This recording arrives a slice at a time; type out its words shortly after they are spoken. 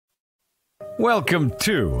Welcome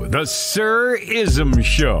to the Sir-ism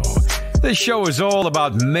Show. This show is all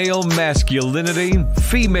about male masculinity,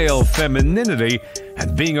 female femininity,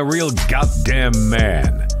 and being a real goddamn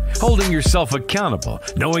man. Holding yourself accountable,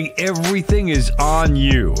 knowing everything is on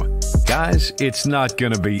you. Guys, it's not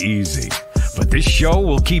gonna be easy. But this show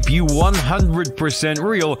will keep you 100%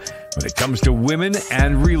 real when it comes to women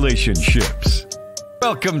and relationships.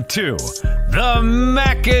 Welcome to the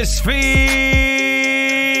Macosphere!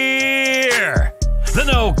 The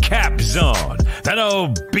no cap zone, the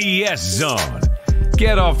no BS zone.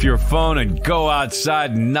 Get off your phone and go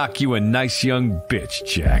outside and knock you a nice young bitch,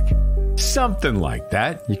 Jack. Something like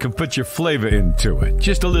that. You can put your flavor into it.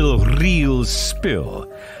 Just a little real spill.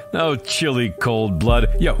 No chilly cold blood.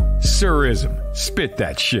 Yo, Sir-ism, spit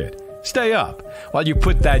that shit. Stay up while you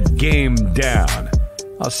put that game down.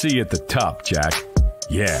 I'll see you at the top, Jack.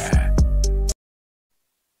 Yeah.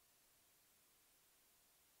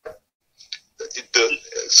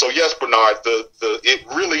 So yes, Bernard, it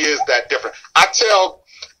really is that different. I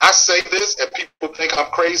say this, and people think I'm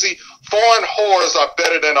crazy. Foreign whores are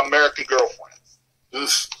better than American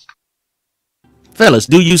girlfriends. Fellas,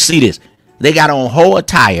 do you see this? They got on whole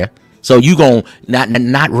attire, so you gon'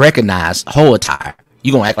 not recognize whole attire.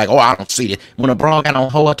 You gonna act like, oh, I don't see it. When a broad got on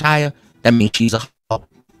whole attire, that means she's a hoe.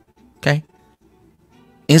 Okay?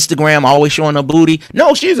 Instagram always showing her booty.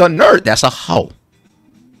 No, she's a nerd. That's a hoe.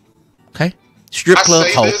 Okay? Strip club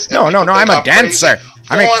hoe. No, I'm a dancer.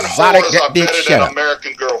 I'm exotic. That bitch, shut up.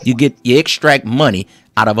 You extract money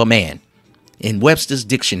out of a man. In Webster's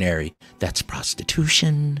dictionary, that's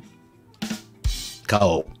prostitution.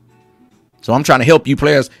 Go. So I'm trying to help you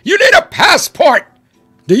players. You need a passport.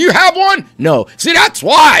 Do you have one? No. See, that's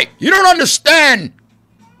why. You don't understand.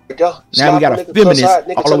 Now we got a feminist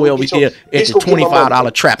all the way over here at the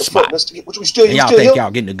 $25 trap spot. And y'all think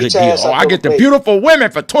y'all getting a good deal. Oh, I get the beautiful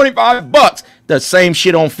women for $25. The same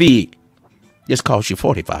shit on feed. Just cost you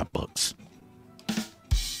 $45.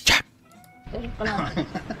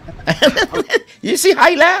 You see how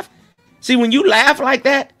you laugh? See, when you laugh like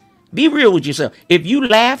that, be real with yourself. If you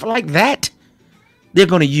laugh like that, they're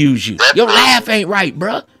gonna use you. Your laugh ain't right,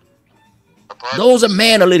 bruh. Those are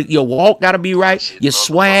mannerly. Your walk gotta be right. Your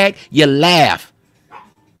swag, your laugh.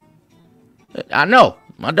 I know.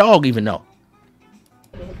 My dog even know.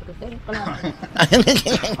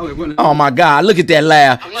 Oh my God! Look at that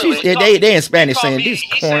laugh. They in Spanish saying this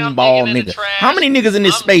cornball nigga. How many niggas in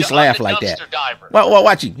this space laugh like that? Well,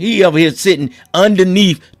 watch him. He over here sitting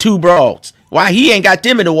underneath two broads. Why he ain't got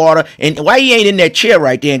them in the water, and why he ain't in that chair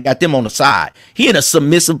right there and got them on the side? He in a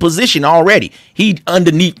submissive position already. He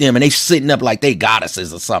underneath them, and they sitting up like they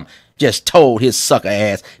goddesses or something. Just told his sucker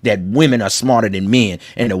ass that women are smarter than men,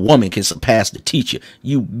 and a woman can surpass the teacher.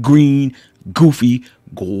 You green, goofy,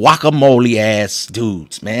 guacamole ass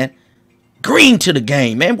dudes, man. Green to the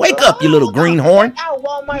game, man. Wake up, you little greenhorn.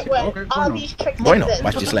 Bueno,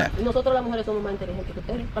 watch this laugh.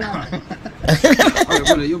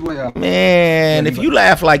 Man, if you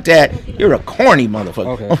laugh like that, you're a corny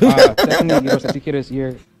motherfucker.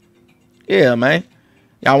 Okay. Yeah, man.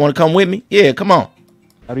 Y'all want to come with me? Yeah, come on.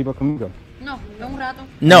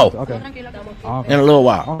 No. Okay. In a little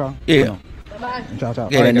while. Okay. Yeah. Yeah, that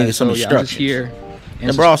nigga some instruction.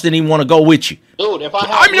 The bros didn't even want to go with you. Dude, if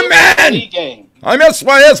I'm the man. I'm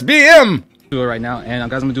SYSBM. Right now, and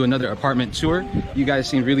guys, I'm gonna do another apartment tour. You guys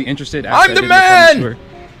seem really interested. I'm the man.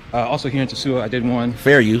 Also here in Sosua, I did one.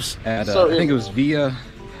 Fair use. At, I think it was via.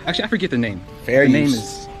 Actually, I forget the name. Fair use. The name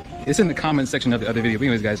is. It's in the comment section of the other video. But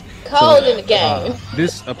anyways, guys. Cold in the game.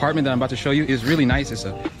 This apartment that I'm about to show you is really nice. It's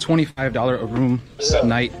a $25 a room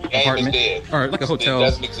night apartment, or like a hotel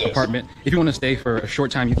apartment. If you want to stay for a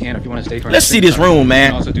short time, you can. If you want to stay for. Let's see this room, man.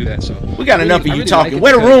 You can also do that. So we got enough of you talking.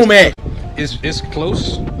 Where the room at? It's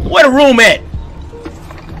close. Where the room at?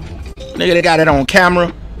 Nigga, they got it on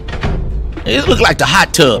camera. It looks like the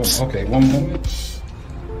hot tubs. Oh, okay, one moment.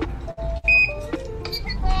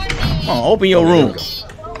 Oh, open your room.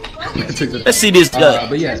 Let's see this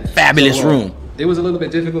fabulous room. It was a little bit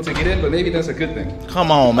difficult to get in, but maybe that's a good thing.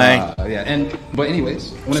 Come on, man. But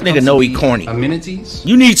anyways, this nigga know he corny. Amenities.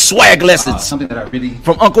 You need swag lessons. Something that I really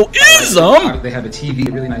from Uncle Ism. They have a TV,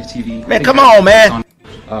 a really nice TV. Man, come on, man.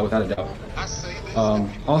 Without a doubt. Also,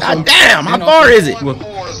 God damn, how far is it? Well,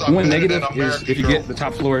 one negative is if you get the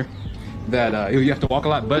top floor, that you have to walk a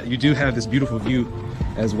lot, but you do have this beautiful view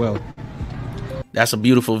as well. That's a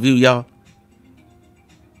beautiful view, y'all.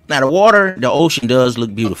 Now the water, the ocean does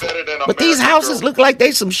look beautiful, but these houses look like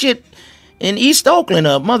they some shit in East Oakland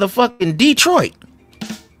or motherfucking Detroit.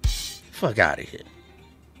 Fuck out of here.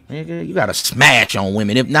 Nigga, you gotta smash on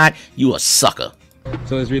women. If not, you a sucker.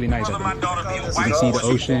 So it's really nice. You can see the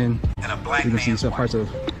ocean. You can see some parts of.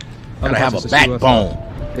 Gotta have a backbone.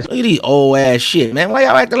 Look at these old ass shit, man. Why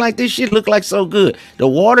y'all acting like this shit look like so good? The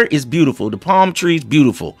water is beautiful. The palm trees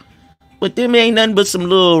beautiful. But them ain't nothing but some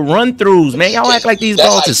little run-throughs, man. Y'all act like these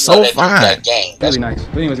balls is so fine. Really nice.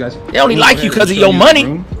 But anyways, guys. They only like you because of your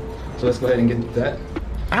money. So let's go ahead and get that.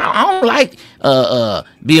 I don't like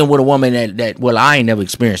being with a woman that well, I ain't never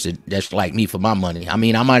experienced it that's like me for my money. I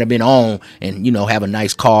mean, I might have been on and, you know, have a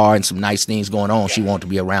nice car and some nice things going on. She wanted to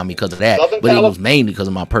be around me because of that. But it was mainly because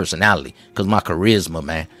of my personality, because of my charisma,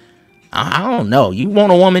 man. I don't know. You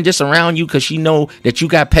want a woman just around you because she know that you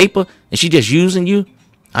got paper and she just using you?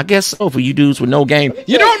 I guess so for you dudes with no game.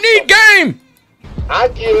 You don't need game! I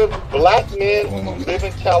give black men who live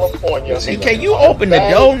in California. See, can you open the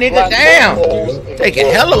door, nigga? Damn. Taking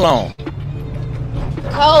hella long.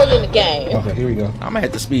 Cold in the game. Okay, here we go. I'm gonna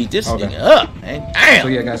have to speed this thing up, man. Damn. So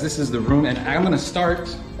yeah, guys, this is the room, and I'm gonna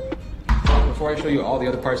start. Before I show you all the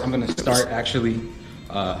other parts, I'm gonna start actually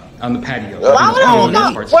on the patio. Why would I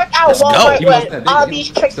not work out Walmart when all these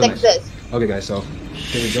tricks exist? Okay, guys, so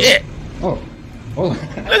here we go. Shit. Oh, look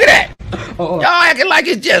at that. Y'all acting like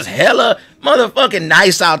it's just hella motherfucking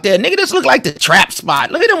nice out there. Nigga, this look like the trap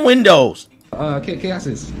spot. Look at them windows. ¿Qué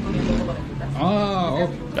haces?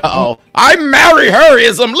 Uh-oh. I marry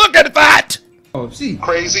her-ism. Look at that. Oh, see.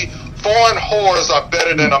 Crazy. Foreign whores are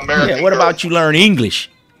better than American. Yeah, what about you learn English?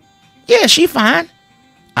 Yeah, she fine.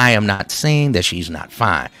 I am not saying that she's not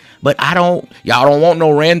fine. But y'all don't want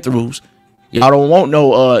no ran-throughs. Y'all don't want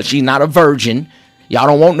no, she's not a virgin. Y'all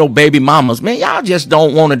don't want no baby mamas. Man, y'all just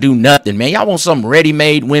don't want to do nothing, man. Y'all want some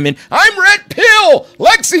ready-made women. I'm Red Pill,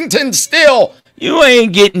 Lexington still. You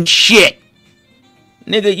ain't getting shit.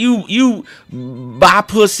 Nigga, you buy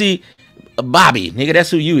pussy Bobby. Nigga, that's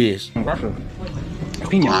who you is.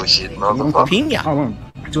 Piña. Piña. Ah, bueno.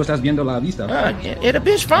 Tú estás viendo la vista. Yeah, the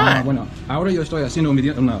bitch fine. Bueno, ahora yo estoy haciendo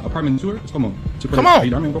un apartment tour. Es como, come on.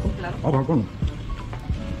 ayudarme un poco? Bueno.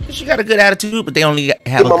 She got a good attitude, but they only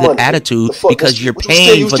have a good attitude because you're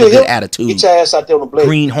paying for the good attitude. Get your ass out there on the blade.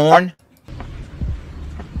 Greenhorn.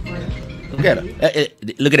 Look at her.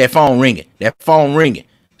 Look at that phone ringing. That phone ringing.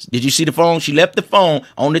 Did you see the phone? She left the phone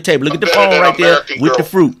on the table. Look at the phone right there with the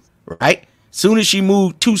fruit. Right? Soon as she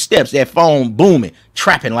moved 2 steps, that phone booming,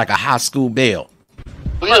 trapping like a high school bell.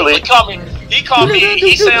 Really? He called me.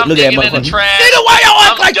 He said I'm digging in the trash. Nigga, why y'all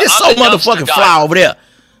act like this so motherfucking fly over there?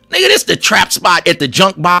 Nigga, this the trap spot at the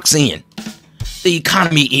junk box inn. The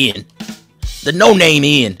economy inn. The no-name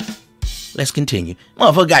inn. Let's continue.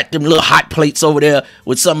 Motherfucker got them little hot plates over there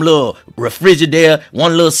with some little refrigerator,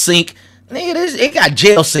 one little sink. Nigga, it got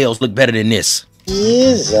jail cells look better than this.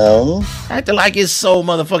 Acting like it's so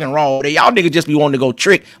motherfucking raw. Y'all niggas just be wanting to go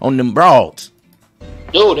trick on them broads.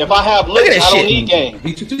 Dude, if I have looks, I don't need game.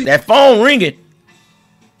 That phone ringing.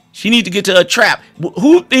 She need to get to a trap.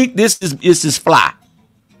 Who think this is fly?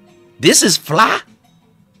 This is fly?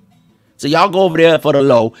 So y'all go over there for the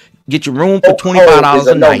low. Get your room for $25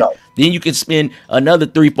 a night. Then you can spend another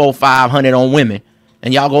 $300, $400, $500 on women.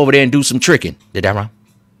 And y'all go over there and do some tricking. Did that wrong?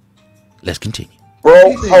 Let's continue.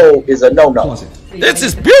 Broke hoe is a no-no. This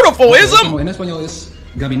is beautiful, ism.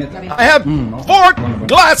 I have 4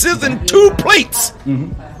 glasses and 2 plates.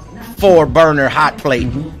 4 burner hot plate.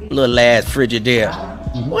 Little ass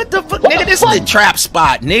Frigidaire. What the fuck, nigga? This is the trap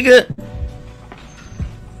spot, nigga.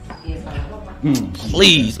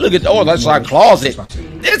 Please look at that's our closet.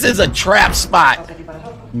 This is a trap spot.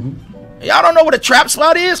 Y'all don't know what a trap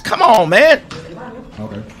spot is? Come on, man.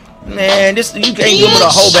 Okay. Man, you can't do with a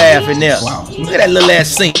whole bath in there. Wow. Look at that little ass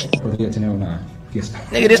sink.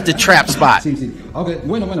 Nigga, this the trap spot. Okay,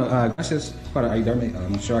 bueno, gracias para ayudarme.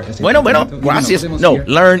 Bueno, gracias. No,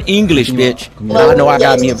 learn English, bitch. I know I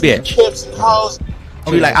got me a bitch.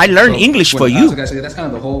 Be like, I learned English for you. So guys, that's kind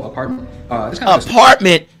of the whole apartment.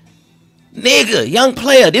 Apartment? Nigga, young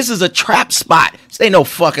player, this is a trap spot. This ain't no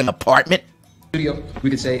fucking apartment. Studio, we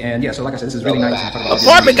could say, and yeah, so like I said, this is really nice.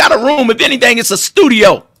 Apartment got a room. If anything, it's a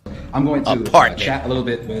studio. I'm going to chat a little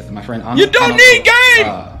bit with my friend. You don't need game!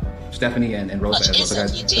 Stephanie and Rosa as well. So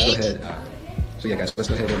guys, let's go ahead. So yeah, guys, let's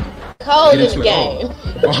go ahead and cold in the game.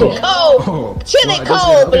 Cold. Chili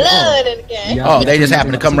cold blood in the game. Oh, they just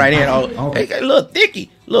happen to come right in. Oh, hey, a little thicky.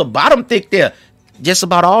 Little bottom thick there. Just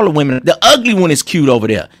about all the women. The ugly one is cute over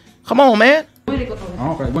there. Come on, man.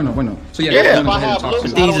 Okay, bueno. So yeah.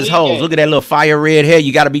 These is hoes. Look at that little fire red hair.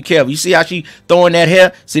 You got to be careful. You see how she throwing that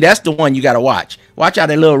hair? See, that's the one you got to watch. Watch how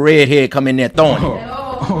that little red hair come in there throwing it.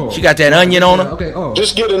 She got that onion on her. Okay. Oh.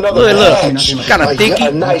 Just get another Look. She kind of thicky.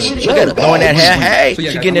 A nice Look at her throwing that hair. Hey,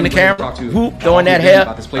 she getting in the camera. Whoop, throwing that hair.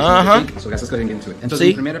 So let's go ahead and get into it.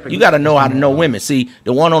 See, you got to know how to know women. See,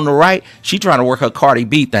 the one on the right, she trying to work her Cardi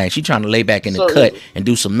B thing. She trying to lay back in the cut and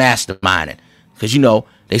do some masterminding. Because, you know,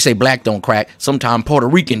 they say black don't crack. Sometimes Puerto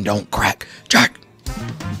Rican don't crack. Jack.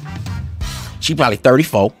 She probably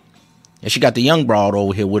 34. And she got the young broad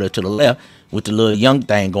over here with her to the left with the little young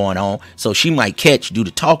thing going on. So she might do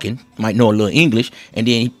the talking, might know a little English, and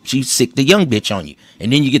then she sick the young bitch on you.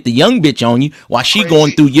 And then you get the young bitch on you while she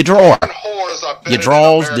going through your drawer. Your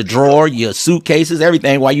drawers, the drawer, your suitcases,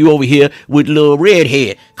 everything while you over here with little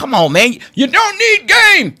redhead. Come on, man. You don't need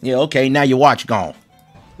game. Yeah, okay, now your watch gone.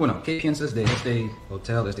 Bueno, ¿qué piensas de este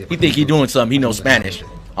hotel? He think he doing something. He knows Spanish.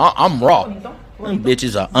 I'm raw. Them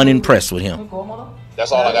bitches are unimpressed with him.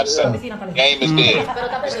 That's all I got to say. Game is dead.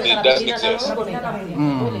 It doesn't exist.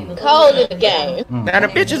 Cold in the game. Now the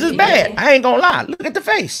bitches is bad. I ain't gonna lie. Look at the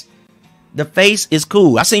face. The face is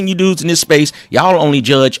cool. I seen you dudes in this space. Y'all only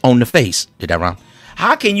judge on the face. Did that wrong?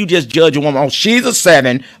 How can you just judge a woman? Oh, she's a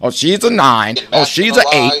 7. Oh, she's a 9. Oh, she's a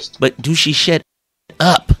 8. But do she shut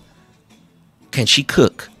up? Can she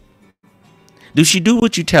cook? Do she do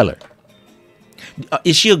what you tell her?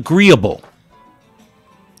 Is she agreeable?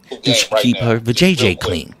 Do she keep her vajayjay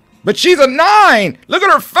clean? But she's a 9. Look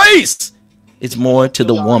at her face. It's more to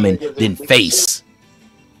the woman than face.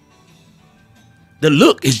 The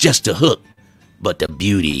look is just a hook, but the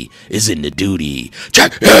beauty is in the duty.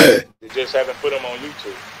 Check it. You just haven't put them on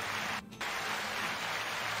YouTube.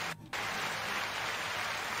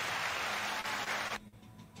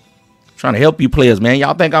 Trying to help you players, man.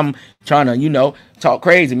 Y'all think I'm trying to, you know, talk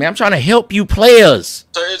crazy, man. I'm trying to help you players.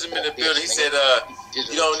 Tourism in the building. He said,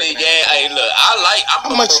 you don't need gas. Hey, look,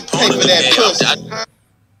 I'm how much you pay for that pussy?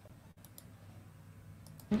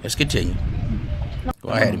 Let's continue. Go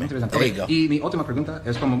ahead, man. There you go. Y mi última pregunta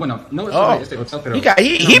es como, bueno, no Oh, este hotel, pero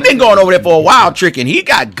he been going over there for a while tricking. He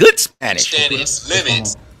got good Spanish. its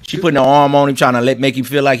limits. She putting her arm on him, trying to make him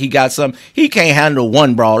feel like he got something. He can't handle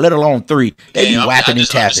one brawl, let alone 3. They be whacking and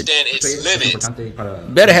tapping. Its limits.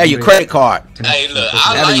 Better have your credit card. Hey, look,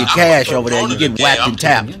 Having your cash over there, you get whacked and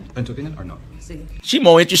tapped. She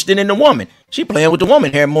more interested in the woman. She playing with the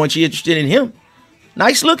woman here more than she interested in him.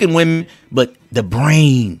 Nice looking women, but the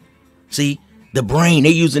brain. See, the brain. They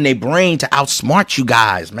using their brain to outsmart you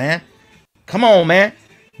guys, man. Come on, man.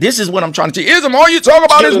 This is what I'm trying to tell you. Ism, all you talk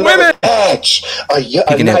about is women.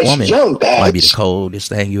 Picking that woman might be the coldest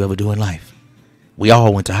thing you ever do in life. We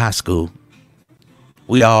all went to high school.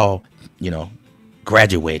 We all, you know,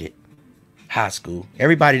 graduated high school.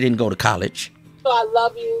 Everybody didn't go to college. So I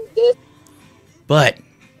love you. This. But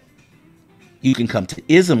you can come to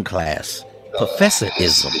ISM class, Professor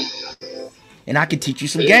ISM, and I can teach you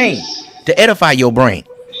some game to edify your brain.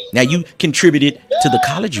 Now, you contributed to the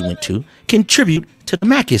college you went to. Contribute to the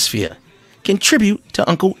Macosphere. Contribute to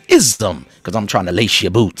Uncle Ism, because I'm trying to lace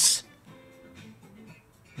your boots.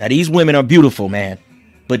 Now, these women are beautiful, man.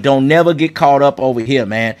 But don't never get caught up over here,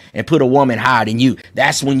 man, and put a woman higher than you.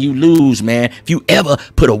 That's when you lose, man. If you ever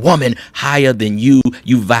put a woman higher than you,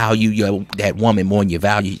 you value that woman more than you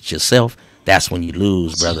value yourself, that's when you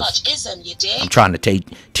lose, brothers. I'm trying to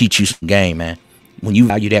teach you some game, man. When you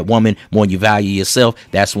value that woman more than you value yourself,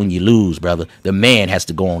 that's when you lose, brother. The man has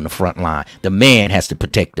to go on the front line. The man has to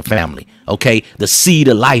protect the family, okay? The seed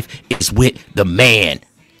of life is with the man.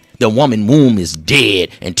 The woman womb is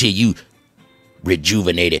dead until you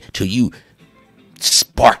rejuvenate it, till you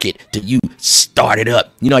spark it, till you start it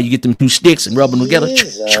up. You know, you get them 2 sticks and rub them together,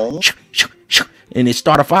 and it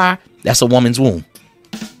start a fire. That's a woman's womb.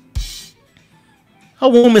 Her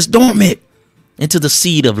womb is dormant until the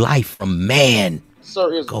seed of life from man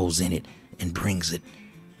goes in it and brings it,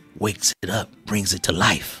 wakes it up, brings it to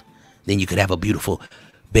life. Then you could have a beautiful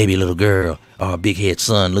baby little girl or a big head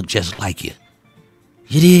son look just like you.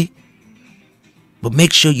 You dig? But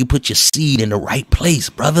make sure you put your seed in the right place,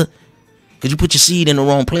 brother. Because you put your seed in the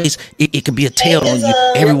wrong place, it can be a tail on you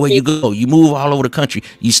everywhere you go. You move all over the country,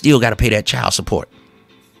 you still got to pay that child support.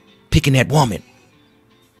 Picking that woman.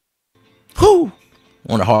 Whew.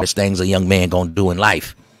 One of the hardest things a young man gonna do in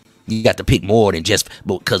life. You got to pick more than just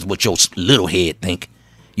because what your little head think.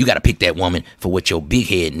 You got to pick that woman for what your big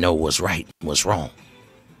head know was right, was wrong.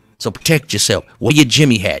 So protect yourself. Wear your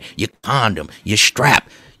Jimmy hat, your condom, your strap,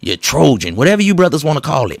 your Trojan, whatever you brothers want to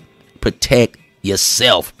call it. Protect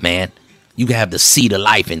yourself, man. You have the seed of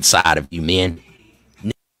life inside of you, men.